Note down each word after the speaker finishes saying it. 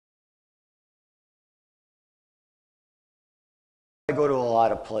I go to a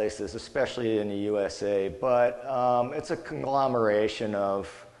lot of places, especially in the USA, but it's a conglomeration of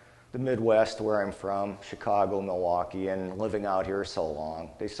the Midwest where I'm from, Chicago, Milwaukee, and living out here so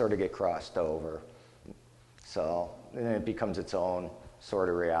long. They sort of get crossed over. So then it becomes its own sort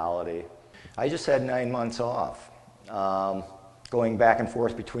of reality. I just had 9 months off. Going back and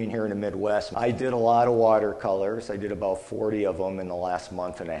forth between here and the Midwest. I did a lot of watercolors. I did about 40 of them in the last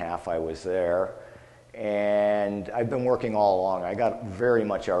month and a half I was there. And I've been working all along. I got very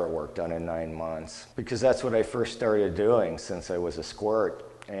much artwork done in 9 months because that's what I first started doing since I was a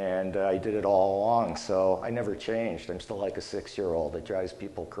squirt. And I did it all along, so I never changed. I'm still like a 6-year-old. It drives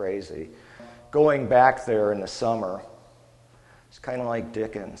people crazy. Going back there in the summer, it's kind of like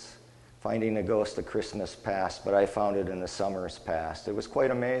Dickens, finding the ghost of Christmas past, but I found it in the summer's past. It was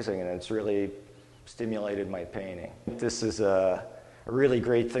quite amazing, and it's really stimulated my painting. This is a really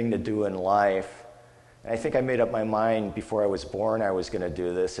great thing to do in life. I think I made up my mind before I was born I was going to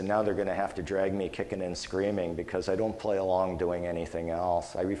do this, and now they're going to have to drag me kicking and screaming because I don't play along doing anything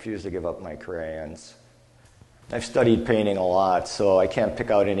else. I refuse to give up my crayons. I've studied painting a lot, so I can't pick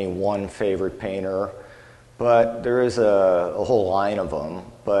out any one favorite painter, but there is a whole line of them.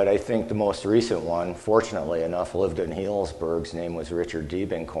 But I think the most recent one, fortunately enough, lived in Healdsburg. His name was Richard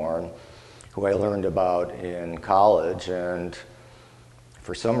Diebenkorn, who I learned about in college, and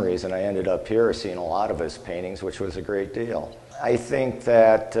for some reason, I ended up here seeing a lot of his paintings, which was a great deal. I think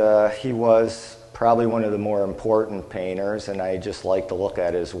that he was probably one of the more important painters, and I just like to look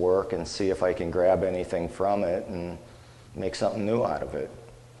at his work and see if I can grab anything from it and make something new out of it.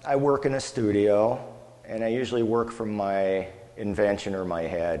 I work in a studio, and I usually work from my invention or my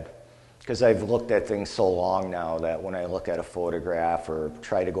head, because I've looked at things so long now that when I look at a photograph or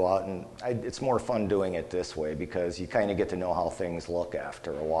try to go out and it's more fun doing it this way because you kind of get to know how things look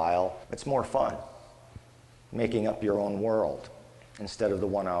after a while. It's more fun making up your own world instead of the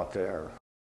one out there.